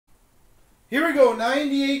Here we go,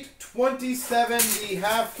 98-27, the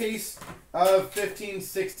half case of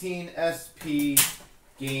 15-16 SP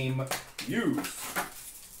game used.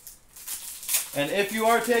 And if you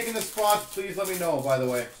are taking the spots, please let me know, by the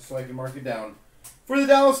way, just so I can mark it down. For the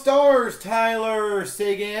Dallas Stars, Tyler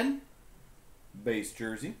Seguin, base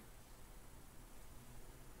jersey.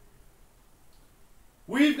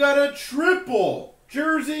 We've got a triple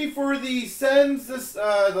jersey for the Sens,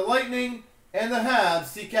 the Lightning, and the Habs,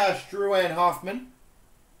 C-Cash, Drouin, Hoffman.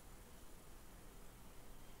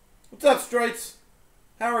 What's up, Strites?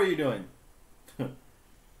 How are you doing?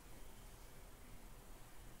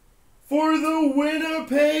 For the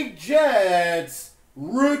Winnipeg Jets,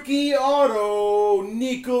 rookie auto,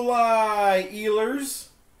 Nikolai Ehlers.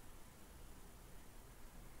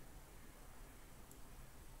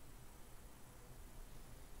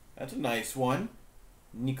 That's a nice one.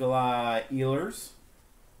 Nikolai Ehlers.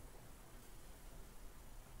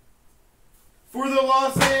 For the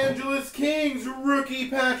Los Angeles Kings, rookie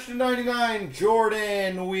patch to 99,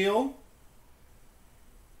 Jordan Wheel.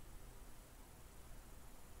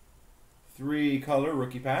 3-color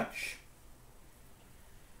rookie patch.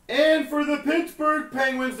 And for the Pittsburgh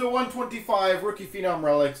Penguins, the 125 rookie phenom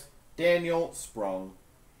relics, Daniel Sprong.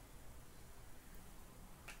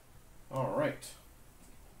 All right.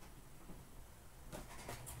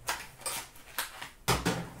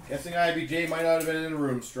 Guessing IBJ might not have been in the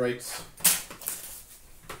room, Strikes.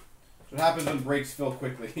 That's what happens when breaks fill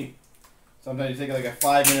quickly. Sometimes you take like a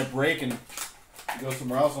 5-minute break and you go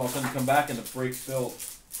somewhere else, and all of a sudden you come back and the break's filled.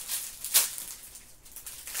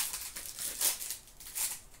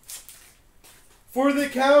 For the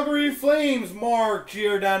Calgary Flames, Mark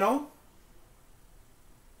Giordano.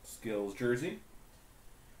 Skills jersey.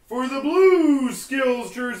 For the Blues,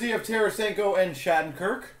 skills jersey of Tarasenko and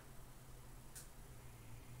Shattenkirk.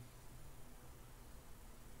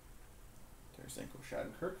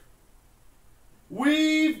 Shattenkirk.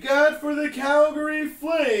 We've got for the Calgary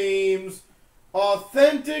Flames,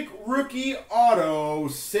 authentic rookie auto,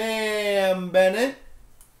 Sam Bennett.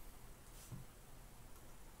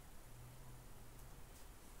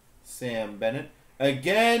 Sam Bennett.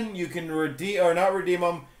 Again, you can redeem, or not redeem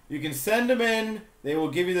them, you can send them in. They will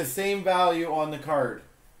give you the same value on the card.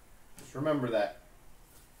 Just remember that.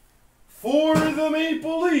 For the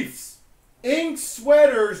Maple Leafs, ink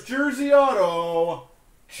sweaters, jersey auto,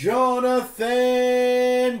 Jonathan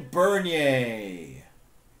Bernier.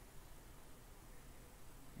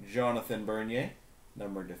 Jonathan Bernier,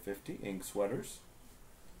 number to 50, ink sweaters.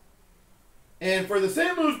 And for the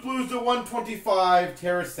St. Louis Blues, the 125,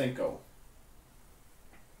 Tarasenko.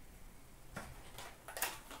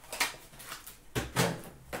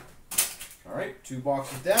 All right, 2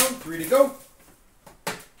 boxes down, 3 to go.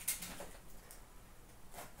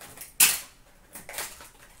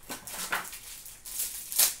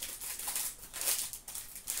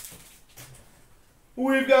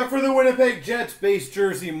 We've got for the Winnipeg Jets base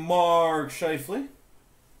jersey, Mark Scheifele.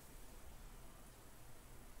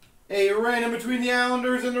 A random between the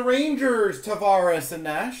Islanders and the Rangers, Tavares and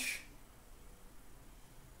Nash.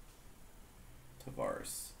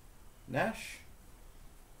 Tavares, Nash.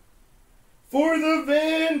 For the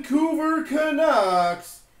Vancouver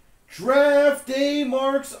Canucks, draft day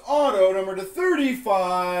marks auto, number to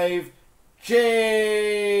 35,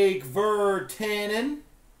 Jake Virtanen.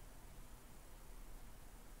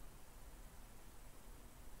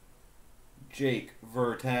 Jake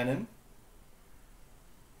Virtanen.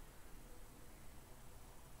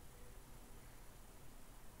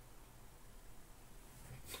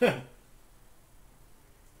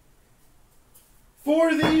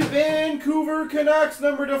 For the Vancouver Canucks,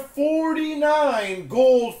 number to 49,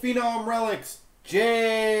 gold phenom relics,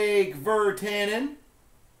 Jake Virtanen.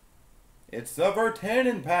 It's the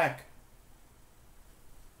Virtanen pack.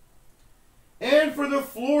 And for the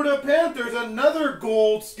Florida Panthers, another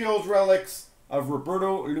gold skills relics of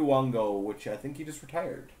Roberto Luongo, which I think he just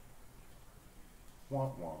retired.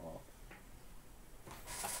 Wah, wah.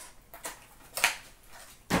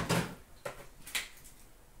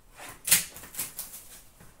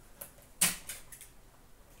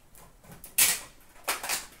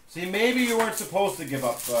 See, maybe you weren't supposed to give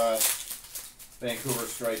up Vancouver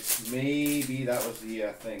Strikes. Maybe that was the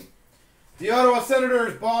thing. The Ottawa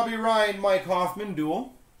Senators, Bobby Ryan, Mike Hoffman,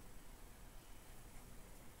 duel.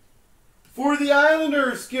 For the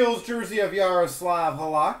Islanders, skills jersey of Yaroslav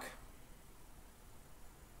Halak.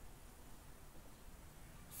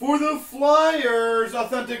 For the Flyers,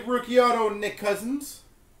 authentic rookie auto, Nick Cousins.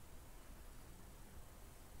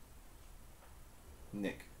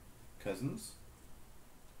 Nick Cousins.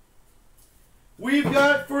 We've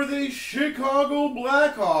got for the Chicago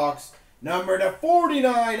Blackhawks, Number to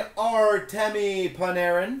 49, Artemi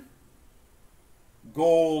Panarin.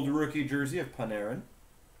 Gold rookie jersey of Panarin.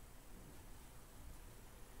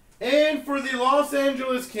 And for the Los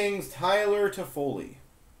Angeles Kings, Tyler Toffoli.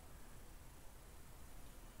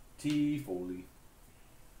 T-Foley.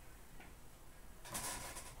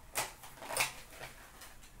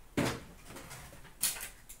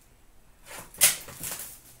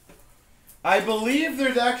 I believe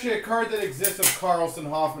there's actually a card that exists of Carlson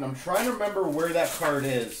Hoffman. I'm trying to remember where that card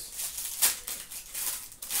is.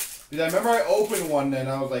 Because I remember I opened one and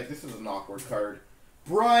I was like, this is an awkward card.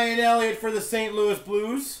 Brian Elliott for the St. Louis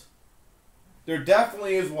Blues. There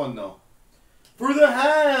definitely is one, though. For the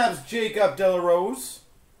Habs, Jacob Delarose.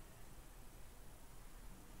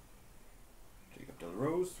 Jacob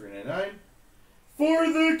Delarose, $3.99. For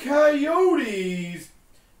the Coyotes,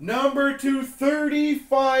 number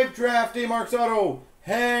 235 draft day Marks Auto,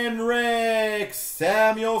 Henrik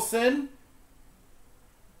Samuelsson.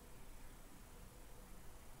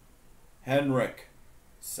 Henrik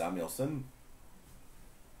Samuelsson.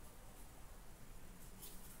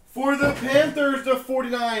 For the Panthers, the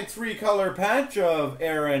 49 3-color patch of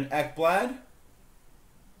Aaron Ekblad.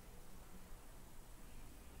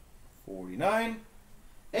 49.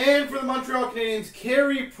 And for the Montreal Canadiens,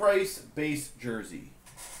 Carey Price base jersey.